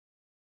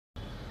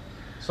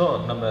So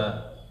நம்ம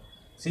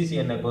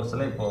CCNA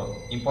கோர்ஸில் இப்போது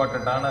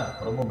இம்பார்ட்டண்ட்டான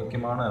ரொம்ப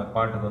முக்கியமான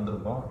பாட்டுக்கு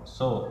வந்திருக்கோம்.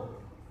 ஸோ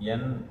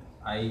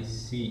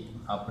NIC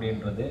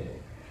அப்படின்றது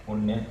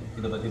ஒன்று,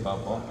 இதை பற்றி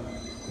பார்ப்போம்.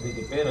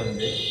 இதுக்கு பேர்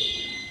வந்து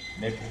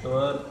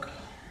நெட்வொர்க்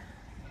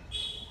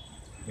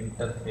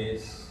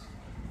இன்டர்ஃபேஸ்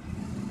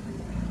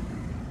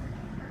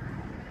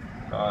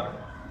கார்டு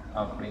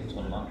அப்படின்னு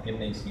சொல்லலாம்.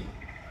 NIC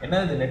என்ன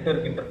இது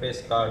நெட்வொர்க்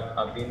இன்டர்ஃபேஸ் கார்டு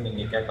அப்படின்னு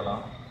நீங்கள்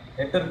கேட்கலாம்.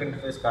 நெட்வொர்க்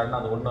இன்டர்ஃபேஸ் கார்டுனா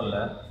அது ஒன்றும்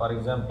இல்லை. ஃபார்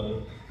எக்ஸாம்பிள்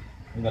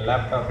உங்கள்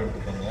லேப்டாப்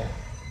எடுத்துக்கோங்க,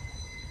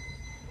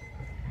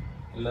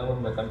 இல்லை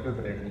உங்கள்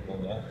கம்ப்யூட்டர்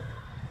எடுத்துக்கோங்க.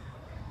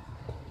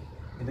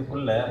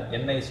 இதுக்குள்ளே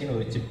NICன்னு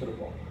ஒரு சிப்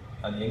இருக்கும்.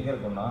 அது எங்கே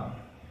இருக்குன்னா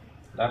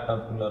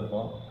லேப்டாப்புக்குள்ளே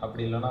இருக்கும்.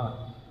 அப்படி இல்லைன்னா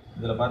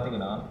இதில்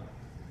பார்த்தீங்கன்னா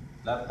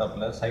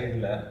லேப்டாப்பில்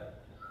சைடில்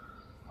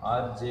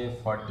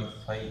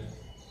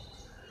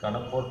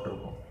RJ45 போர்ட்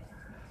இருக்கும்.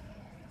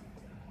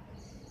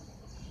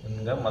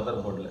 இங்கே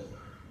மதர் போர்டில்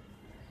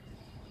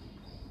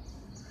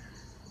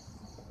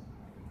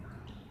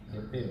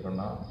எப்படி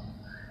இருக்குன்னா,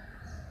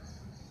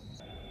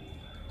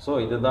 ஸோ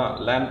இதுதான்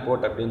லேன்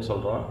போர்ட் அப்படின்னு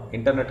சொல்கிறோம்.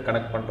 இன்டர்நெட்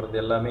கனெக்ட் பண்ணுறது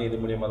எல்லாமே இது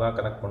மூலிமா தான்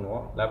கனெக்ட்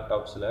பண்ணுவோம்.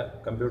 லேப்டாப்ஸில்,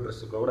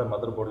 கம்ப்யூட்டர்ஸுக்கு கூட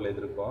மதர் போர்டில்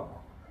இது இருக்கும்.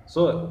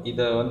 ஸோ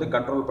இதை வந்து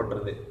கண்ட்ரோல்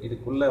பண்ணுறது,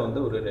 இதுக்குள்ளே வந்து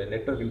ஒரு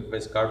நெட்வொர்க்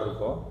இன்டர்ஃபேஸ் கார்டு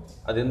இருக்கும்.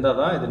 அது இருந்தால்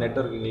தான் இது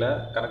நெட்வொர்க்கிங்கில்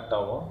கனெக்ட்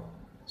ஆகும்.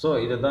 ஸோ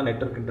இதுதான்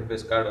நெட்வொர்க்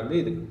இன்டர்ஃபேஸ் கார்டு வந்து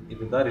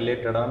இதுதான்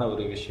ரிலேட்டடான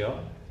ஒரு விஷயம்.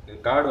 இது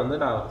கார்டு வந்து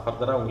நான்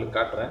ஃபர்தராக உங்களுக்கு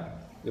காட்டுறேன்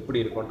எப்படி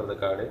இருக்குன்றது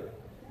கார்டு.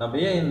 நம்ம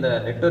ஏன் இந்த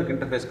நெட்வொர்க்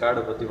இன்டர்ஃபேஸ்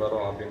கார்டை பற்றி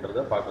வரோம் அப்படின்றத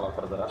பார்க்கலாம்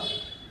ஃபர்தராக.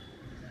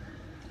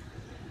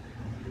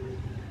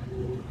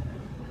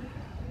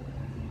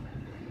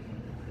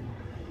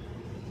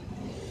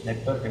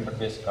 நெட்வொர்க்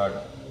இன்டர்ஃபேஸ் கார்டு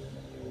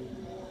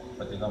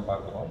பற்றி தான்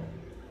பார்க்குறோம்.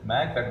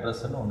 மேக்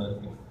அட்ரஸ்ன்னு ஒன்று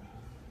இருக்குது.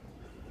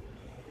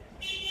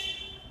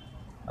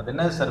 அது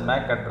என்ன சார்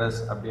மேக் அட்ரஸ்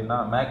அப்படின்னா,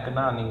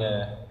 மேக்குன்னா நீங்கள்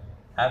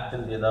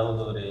ஆப்பிள்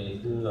ஏதாவது ஒரு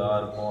இதுவாக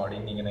இருக்கும்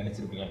அப்படின்னு நீங்கள்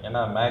நினச்சிருப்பீங்க.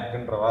 ஏன்னா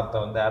மேக்குன்ற வார்த்தை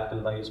வந்து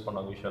ஆப்பிள் தான் யூஸ்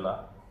பண்ணுவாங்க யூஸ்வலாக.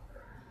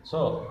 ஸோ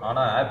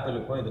ஆனால்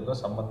ஆப்பிளுக்கும்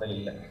இதுக்கும் சம்மந்தம்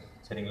இல்லை,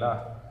 சரிங்களா?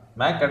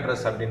 மேக்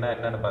அட்ரஸ் அப்படின்னா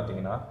என்னென்னு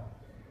பார்த்தீங்கன்னா,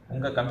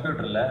 உங்கள்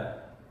கம்ப்யூட்டரில்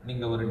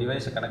நீங்கள் ஒரு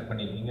டிவைஸை கனெக்ட்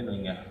பண்ணியிருக்கீங்கன்னு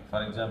வைங்க.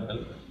 ஃபார் எக்ஸாம்பிள்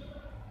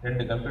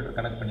 2 கம்ப்யூட்டர்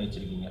கனெக்ட் பண்ணி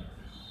வச்சுருக்கீங்க.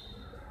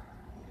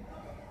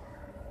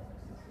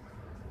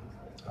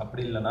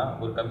 அப்படி இல்லைன்னா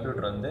ஒரு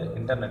கம்ப்யூட்டர் வந்து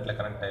இன்டர்நெட்டில்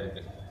கனெக்ட்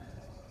ஆகிருக்கு.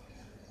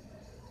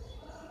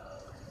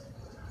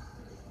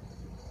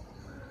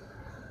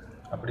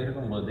 அப்படி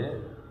இருக்கும்போது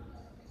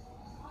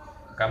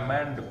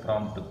கமாண்ட்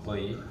ப்ராம்ப்ட்டுக்கு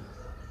போய்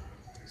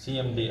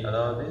CMD,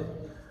 அதாவது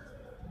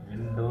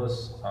Windows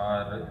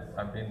 6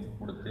 அப்படின்னு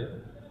கொடுத்து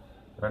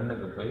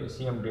ரன்னுக்கு போய்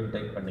CMDன்னு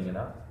டைப்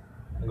பண்ணிங்கன்னா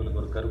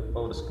உங்களுக்கு ஒரு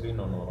கருப்பாக ஒரு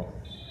ஸ்க்ரீன் ஒன்று வரும்.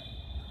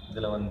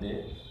 இதில் வந்து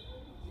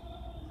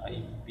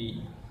IP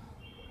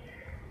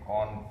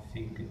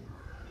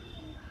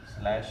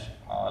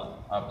config/all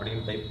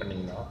அப்படின்னு டைப்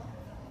பண்ணிங்கன்னா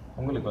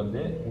உங்களுக்கு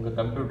வந்து உங்கள்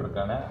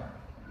கம்ப்யூட்டருக்கான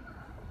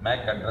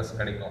மேக் அட்ரஸ்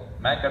கிடைக்கும்.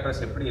 மேக்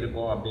அட்ரஸ் எப்படி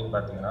இருக்கும் அப்படின்னு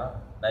பார்த்தீங்கன்னா,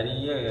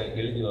 நிறைய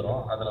எழுதி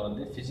வரும். அதில்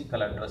வந்து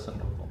ஃபிசிக்கல்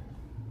அட்ரஸ்ன்னு இருக்கும்.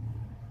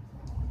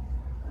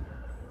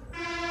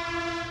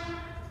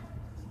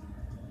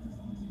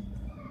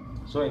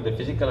 ஸோ இந்த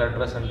ஃபிசிக்கல்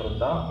அட்ரஸ்ன்றது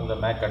தான்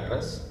உங்கள் மேக்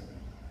அட்ரஸ்.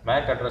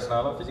 மேக்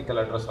அட்ரஸ்னாலும்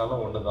ஃபிசிக்கல்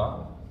அட்ரஸ்னாலும் ஒன்று தான்.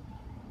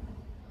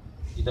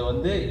 இதை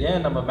வந்து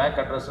ஏன் நம்ம மேக்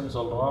அட்ரஸ்ன்னு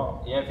சொல்கிறோம்,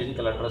 ஏன்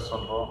ஃபிசிக்கல் அட்ரஸ்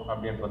சொல்கிறோம்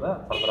அப்படின்றத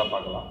ஃபர்தராக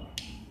பார்க்கலாம்.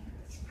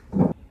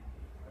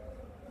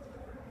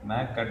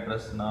 மேக்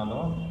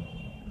அட்ரஸ்னாலும்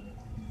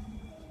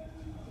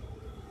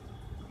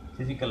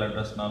ஃபிசிக்கல்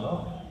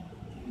அட்ரஸ்னாலும்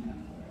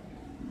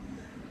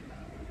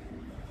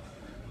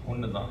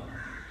ஒன்று தான்,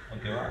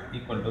 ஓகேவா?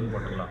 ஈக்குவல் டுன்னு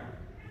போட்டுக்கலாம்.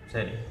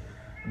 சரி,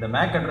 இந்த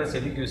மேக் அட்ரஸ்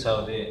எதுக்கு யூஸ்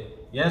ஆகுது?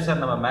 ஏன்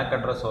சார் நம்ம மேக்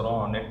அட்ரஸ்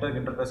வரும், நெட்வொர்க்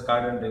இன்டர்ஃபேஸ்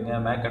கார்டுன்றீங்க,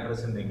 மேக்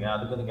அட்ரஸ்ன்றீங்க,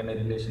 அதுக்கு அதுக்கு என்ன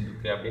ரிலேஷன்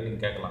இருக்குது அப்படின்னு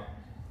நீங்கள் கேட்கலாம்.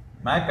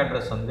 மேக்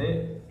அட்ரஸ் வந்து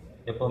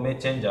எப்போவுமே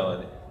சேஞ்ச்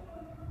ஆகாது.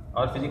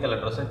 ஆர் ஃபிசிக்கல்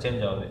அட்ரஸும்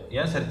சேஞ்ச் ஆகுது.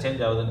 ஏன் சார்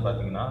சேஞ்ச் ஆகுதுன்னு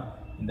பார்த்தீங்கன்னா,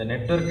 இந்த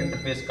நெட்வொர்க்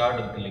இன்டர்ஃபேஸ் கார்டு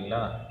இருக்குது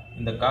இல்லைங்களா,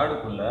 இந்த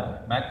கார்டுக்குள்ளே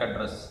மேக்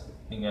அட்ரஸ்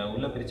நீங்கள்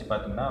உள்ளே பிரித்து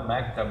பார்த்தீங்கன்னா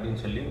மேக் அப்படின்னு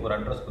சொல்லி ஒரு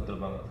அட்ரஸ்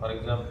கொடுத்துருப்பாங்க. ஃபார்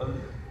எக்ஸாம்பிள்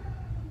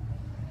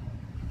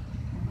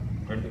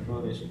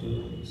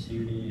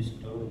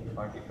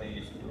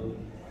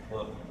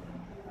 24:CD:45:4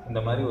 இந்த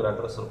மாதிரி ஒரு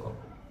அட்ரஸ் இருக்கும்.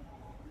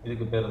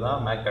 இதுக்கு பேர்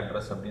தான் மேக்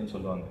அட்ரஸ் அப்படின்னு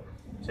சொல்லுவாங்க,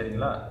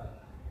 சரிங்களா?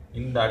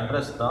 இந்த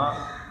அட்ரஸ் தான்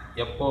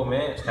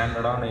எப்போவுமே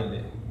ஸ்டாண்டர்டான இது.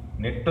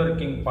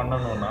 நெட்வொர்க்கிங்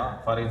பண்ணணுன்னா,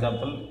 ஃபார்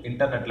எக்ஸாம்பிள்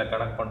இன்டர்நெட்டில்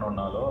கனெக்ட்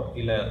பண்ணோன்னாலோ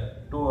இல்லை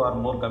 2 or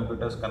more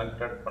கம்ப்யூட்டர்ஸ்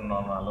கனெக்டட்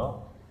பண்ணோன்னாலோ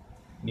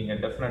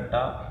நீங்கள்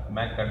டெஃபினட்டாக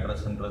மேக்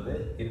அட்ரஸ்ன்றது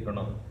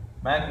இருக்கணும்.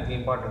 மேக்குக்கு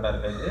இம்பார்ட்டண்ட்டாக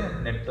இருக்கிறது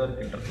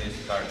நெட்வொர்க் இன்டர்ஃபேஸ்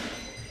கார்டு.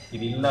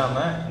 இது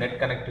இல்லாமல் நெட்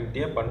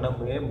கனெக்டிவிட்டியே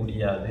பண்ணவே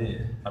முடியாது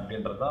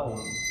அப்படின்றது தான்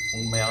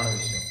உண்மையான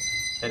விஷயம்,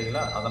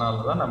 சரிங்களா? அதனால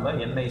தான் நம்ம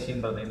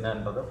NICன்றது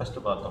என்னன்றதை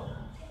ஃபஸ்ட்டு பார்த்தோம்.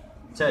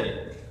 சரி,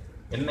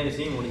 NIC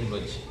முடிஞ்சு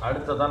போச்சு.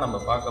 அடுத்ததான் நம்ம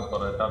பார்க்க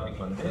போகிற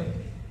டாபிக் வந்து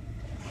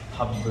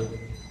ஹப்பு.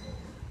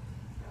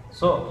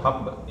 ஸோ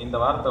ஹப் இந்த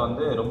வார்த்தை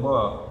வந்து ரொம்ப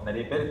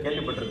நிறைய பேர்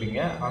கேள்விப்பட்டிருப்பீங்க.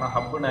 ஆனால்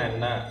ஹப்புனா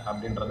என்ன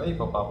அப்படின்றத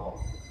இப்போ பார்ப்போம்.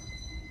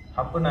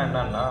 ஹப்புனா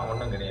என்னன்னா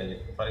ஒன்றும் கிடையாது.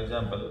 ஃபார்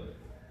எக்ஸாம்பிள்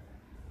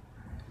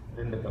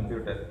 2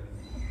 கம்ப்யூட்டர்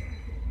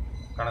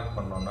கனெக்ட்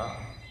பண்ணோன்னா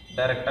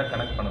டைரெக்டாக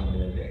கனெக்ட் பண்ண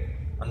முடியாது.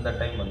 அந்த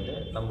டைம் வந்து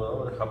நம்ம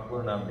ஒரு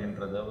ஹப்புன்னு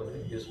அப்படின்றத ஒரு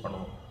யூஸ்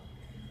பண்ணுவோம்.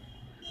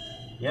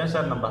 ஏன்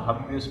சார் நம்ம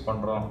ஹப் யூஸ்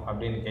பண்ணுறோம்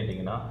அப்படின்னு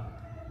கேட்டிங்கன்னா,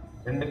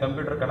 2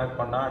 கம்ப்யூட்டர் கனெக்ட்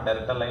பண்ணால்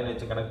டைரெக்டாக லைன்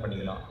வச்சு கனெக்ட்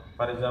பண்ணிக்கலாம்.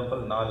 ஃபார்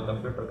எக்ஸாம்பிள் 4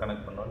 கம்ப்யூட்டர்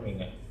கனெக்ட் பண்ணோன்னு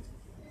வைங்க.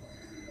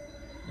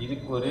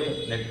 இதுக்கு ஒரு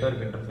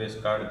நெட்வொர்க் இன்டர்ஃபேஸ்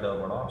கார்டு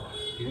தேவைப்படும்,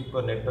 இதுக்கு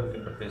ஒரு நெட்வொர்க்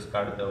இன்டர்ஃபேஸ்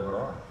கார்டு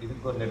தேவைப்படும்,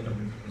 இதுக்கு ஒரு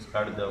நெட்வொர்க் இன்டர்ஃபேஸ்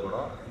கார்டு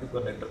தேவைப்படும், இதுக்கு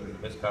ஒரு நெட்வொர்க்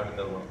இன்டர்ஃபேஸ் கார்டு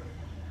தேவைப்படும்.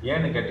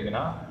 ஏன்னு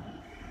கேட்டிங்கன்னா,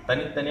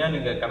 தனித்தனியாக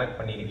நீங்கள் கனெக்ட்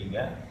பண்ணியிருக்கீங்க.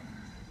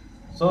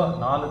 ஸோ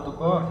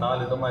 4த்துக்கும்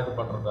 4 விதமாக இது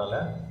பண்ணுறதால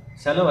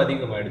செலவு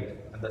அதிகமாகிடுது.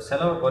 அந்த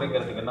செலவை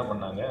குறைக்கிறதுக்கு என்ன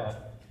பண்ணாங்க,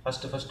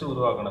 ஃபஸ்ட்டு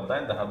உருவாக்கணும்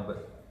தான் இந்த ஹப்பு.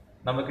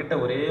 நம்மக்கிட்ட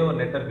ஒரே ஒரு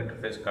network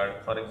interface card,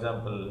 for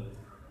example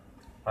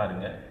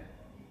பாருங்கள்,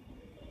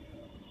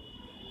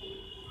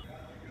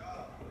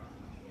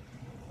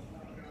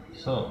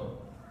 ஸோ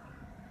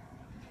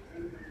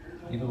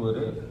இது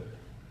ஒரு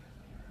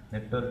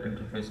நெட்வொர்க்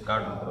இன்டர்ஃபேஸ்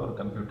கார்டு இருக்கிற ஒரு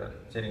கம்ப்யூட்டர்,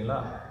 சரிங்களா.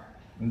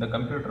 இந்த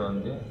கம்ப்யூட்டர்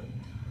வந்து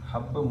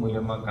ஹப்பு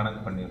மூலமாக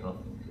கனெக்ட் பண்ணிடுறோம்.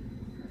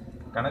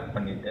 கனெக்ட்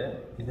பண்ணிவிட்டு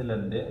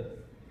இதிலேருந்து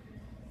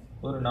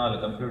ஒரு 4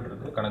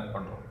 கம்ப்யூட்டருக்கு கனெக்ட்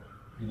பண்ணுறோம்.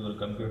 இது ஒரு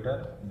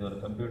கம்ப்யூட்டர், இது ஒரு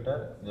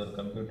கம்ப்யூட்டர், இது ஒரு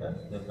கம்ப்யூட்டர்,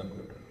 இது ஒரு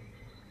கம்ப்யூட்டர்.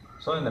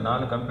 ஸோ இந்த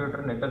 4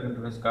 கம்ப்யூட்டர் நெட்வொர்க்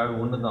இன்டர்ஃபேஸ் கார்டு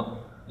ஒன்று தான்.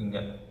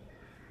 இங்கே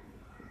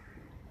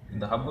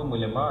இந்த ஹப்பு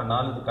மூலயமா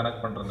 4க்கு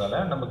கனெக்ட் பண்ணுறதால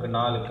நமக்கு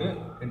 4க்கு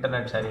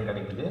இன்டர்நெட் ஷேரிங்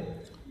கிடைக்குது.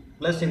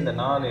 ப்ளஸ் இந்த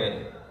 4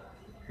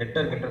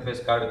 நெட்வொர்க்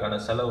இன்டர்ஃபேஸ் கார்டுக்கான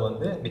செலவு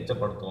வந்து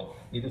மிச்சப்படுத்துவோம்.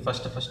 இது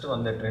ஃபஸ்ட்டு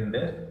வந்த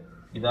ட்ரெண்டு.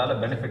 இதால்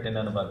பெனிஃபிட்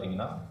என்னென்னு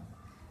பார்த்தீங்கன்னா,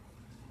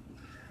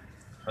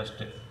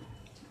 ஃபஸ்ட்டு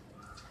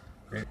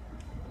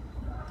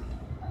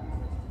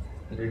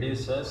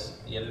ரெடியூசஸ்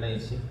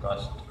எல்ஐசி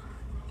காஸ்ட்.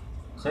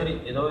 சரி,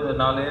 ஏதோ இது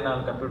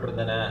 4 கம்ப்யூட்டர்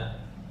தானே,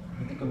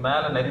 இதுக்கு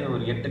மேலே நிறைய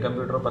ஒரு 8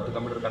 கம்ப்யூட்டரோ 10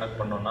 கம்ப்யூட்டர் கனெக்ட்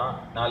பண்ணோன்னா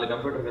 4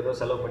 கம்ப்யூட்டருக்கு ஏதோ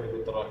செலவு பண்ணி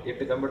கொடுத்துரும்.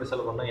 8 கம்ப்யூட்டர்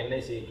செலவு பண்ணால்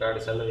எல்ஐசி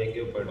கார்டு செலவு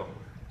எங்கேயோ போயிடும்.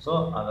 ஸோ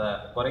அதை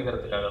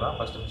குறைக்கிறதுக்காக தான்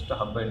ஃபஸ்ட்டு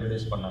ஹப்பை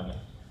இன்ட்ரடியூஸ் பண்ணாங்க.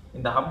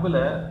 இந்த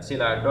ஹப்பில்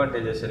சில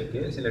அட்வான்டேஜஸ்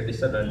இருக்குது, சில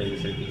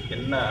டிஸ்அட்வான்டேஜஸ் இருக்குது.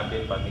 என்ன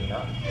அப்படின்னு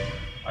பார்த்தீங்கன்னா,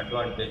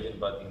 அட்வான்டேஜ்னு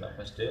பார்த்தீங்கன்னா,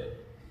 ஃபஸ்ட்டு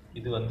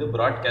இது வந்து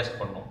ப்ராட்காஸ்ட்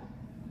பண்ணும்.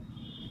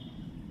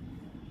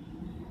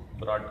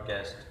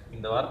 ப்ராட்காஸ்ட்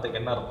இந்த வார்த்தைக்கு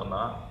என்ன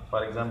அர்த்தம்னா,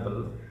 ஃபார் எக்ஸாம்பிள்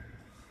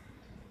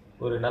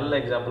ஒரு நல்ல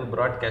எக்ஸாம்பிள்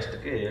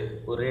ப்ராட்காஸ்ட்டுக்கு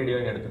ஒரு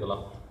ரேடியோன்னு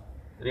எடுத்துக்கலாம்.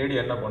 ரேடியோ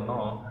என்ன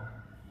பண்ணோம்,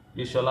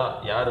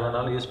 யூஸ்வலாக யார்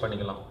வேணாலும் யூஸ்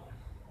பண்ணிக்கலாம்.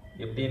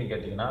 எப்படின்னு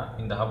கேட்டிங்கன்னா,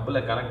 இந்த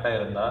ஹப்பில் கனெக்ட்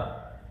ஆகிருந்தால்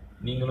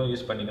நீங்களும்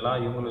யூஸ் பண்ணிக்கலாம்,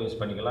 இவங்களும் யூஸ்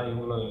பண்ணிக்கலாம்,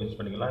 இவங்களும் யூஸ்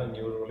பண்ணிக்கலாம்,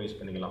 இவங்களும் யூஸ்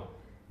பண்ணிக்கலாம்.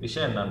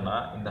 விஷயம் என்னென்னா,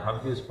 இந்த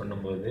ஹப் யூஸ்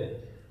பண்ணும்போது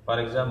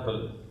ஃபார் எக்ஸாம்பிள்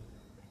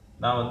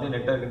நான் வந்து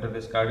நெட்வொர்க்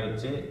இன்டர்ஃபேஸ் கார்டு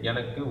வச்சு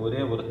எனக்கு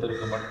ஒரே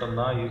ஒருத்தருக்கு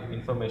மட்டும்தான்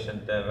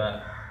இன்ஃபர்மேஷன் தேவை,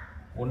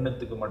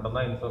 ஒன்றுத்துக்கு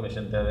மட்டும்தான்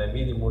இன்ஃபர்மேஷன் தேவை,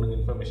 மீதி 3க்கு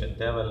இன்ஃபர்மேஷன்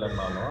தேவை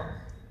இல்லைன்னாலும்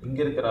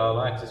இங்கே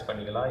இருக்கிறவெல்லாம் ஆக்சஸ்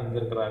பண்ணிக்கலாம், இங்கே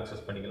இருக்கிற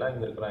ஆக்சஸ் பண்ணிக்கலாம்,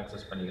 இங்கே இருக்கிற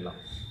ஆக்சஸ் பண்ணிக்கலாம்.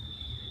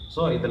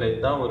 ஸோ இதில்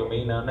இதுதான் ஒரு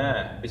மெயினான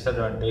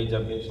டிஸ்அட்வான்டேஜ்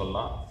அப்படின்னு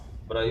சொல்லலாம்.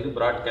 இது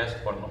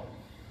ப்ராட்காஸ்ட் பண்ணும்,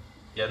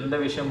 எந்த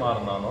விஷயமா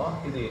இருந்தாலும்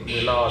இது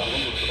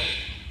எல்லாத்துக்கும் கொடுத்துரும்.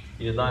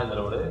 இதுதான்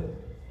இதில் ஒரு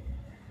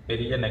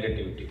பெரிய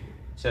நெகட்டிவிட்டி.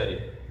 சரி,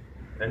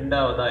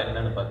 ரெண்டாவதாக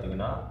என்னன்னு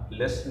பார்த்தீங்கன்னா,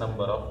 லெஸ்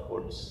நம்பர் ஆஃப்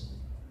போர்ட்ஸ்.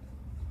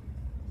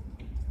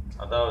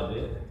 அதாவது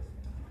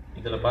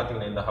இதில்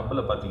பார்த்தீங்கன்னா, இந்த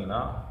ஹப்பில்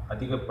பார்த்தீங்கன்னா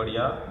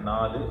அதிகப்படியாக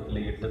 4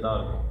 இல்லை 8 தான்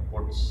இருக்கும்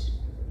போர்ட்ஸ்.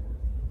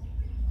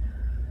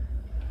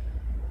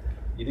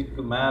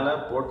 இதுக்கு மேலே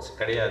போர்ட்ஸ்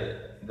கிடையாது.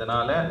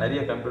 இதனால்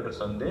நிறைய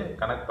கம்ப்யூட்டர்ஸ் வந்து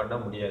கனெக்ட் பண்ண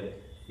முடியாது.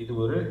 இது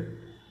ஒரு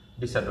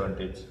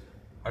டிஸ்அட்வான்டேஜ்.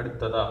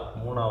 அடுத்ததாக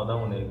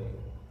மூணாவதாக ஒன்று இருக்குது.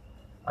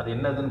 அது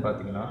என்னதுன்னு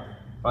பார்த்தீங்கன்னா,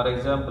 ஃபார்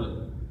எக்ஸாம்பிள்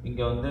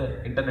இங்கே வந்து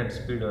இன்டர்நெட்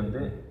ஸ்பீடு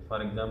வந்து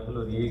ஃபார் எக்ஸாம்பிள்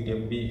ஒரு 8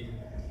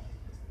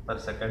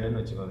 MB/s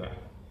வச்சுக்கோங்க.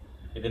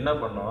 இது என்ன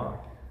பண்ணோம்,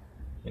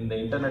 இந்த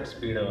இன்டர்நெட்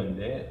ஸ்பீடை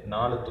வந்து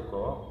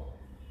 4த்துக்கும்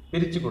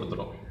பிரித்து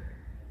கொடுத்துரும்.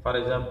 ஃபார்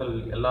எக்ஸாம்பிள்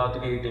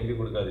எல்லாத்துக்கும் 8 MB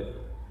கொடுக்காது.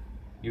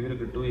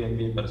 இவருக்கு 2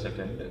 MB/s,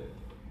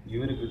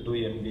 இவருக்கு 2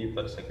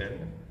 MB/s,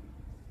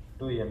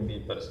 2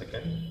 MB/s,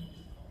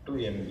 2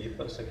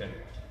 MB/s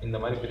இந்த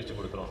மாதிரி பிரித்து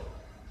கொடுத்துரும்.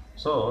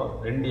 ஸோ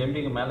 2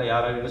 MBக்கு மேலே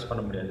யாராலும் யூஸ்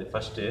பண்ண முடியாது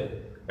ஃபஸ்ட்டு.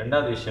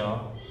 ரெண்டாவது விஷயம்,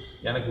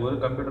 எனக்கு ஒரு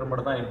கம்ப்யூட்டர்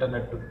மட்டும் தான்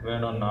இன்டர்நெட்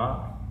வேணும்னா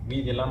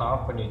மீதியெல்லாம் நான்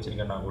ஆஃப் பண்ணி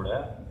வச்சுருக்கேன்னா கூட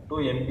 2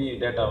 MB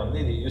டேட்டா வந்து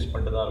இது யூஸ்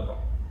பண்ணிட்டு தான்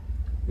இருக்கும்.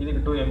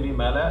 இதுக்கு 2 MB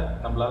மேலே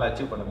நம்மளால்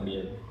அச்சீவ் பண்ண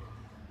முடியாது.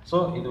 ஸோ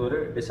இது ஒரு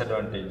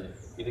டிஸ்அட்வான்டேஜ்.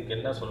 இதுக்கு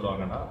என்ன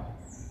சொல்லுவாங்கன்னா,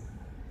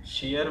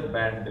 ஷியர்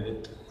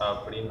பேண்ட்வித்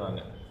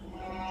அப்படின்வாங்க.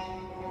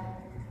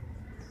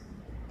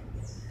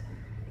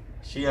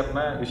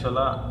 ஷியர்னா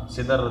யூஸ்வலாக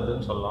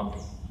சிதறதுன்னு சொல்லலாம்.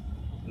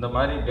 இந்த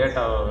மாதிரி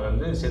டேட்டாவை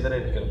வந்து சிதற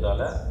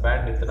இருக்கிறதால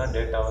பேண்ட்வித்னா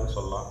டேட்டாவுன்னு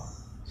சொல்லலாம்.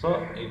 ஸோ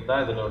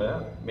இதுதான் இதனோட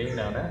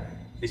மெயினான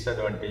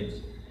டிஸ்அட்வான்டேஜ்.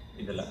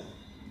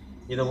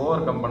 இதை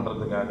ஓவர் கம்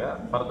பண்ணுறதுக்காக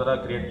ஃபர்தராக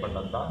க்ரியேட்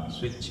பண்ணது தான்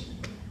ஸ்விட்ச்.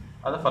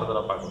 அதை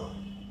ஃபர்தராக பார்க்கலாம்.